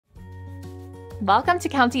Welcome to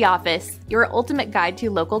County Office, your ultimate guide to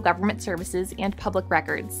local government services and public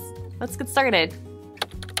records. Let's get started.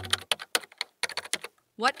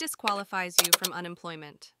 What disqualifies you from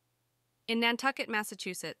unemployment? In Nantucket,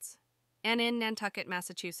 Massachusetts,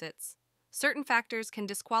 certain factors can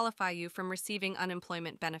disqualify you from receiving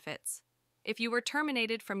unemployment benefits. If you were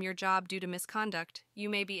terminated from your job due to misconduct, you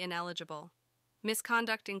may be ineligible.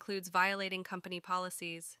 Misconduct includes violating company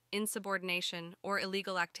policies, insubordination, or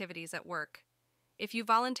illegal activities at work. If you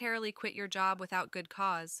voluntarily quit your job without good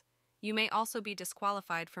cause, you may also be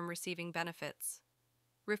disqualified from receiving benefits.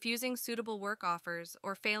 Refusing suitable work offers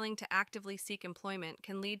or failing to actively seek employment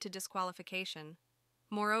can lead to disqualification.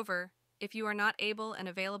 Moreover, if you are not able and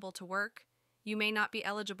available to work, you may not be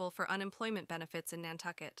eligible for unemployment benefits in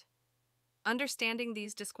Nantucket. Understanding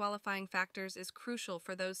these disqualifying factors is crucial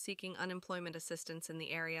for those seeking unemployment assistance in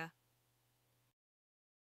the area.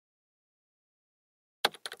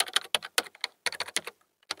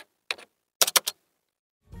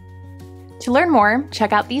 To learn more,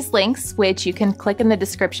 check out these links, which you can click in the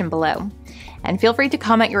description below. And feel free to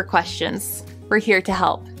comment your questions. We're here to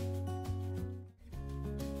help.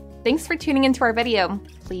 Thanks for tuning into our video.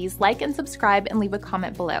 Please like and subscribe and leave a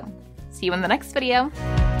comment below. See you in the next video.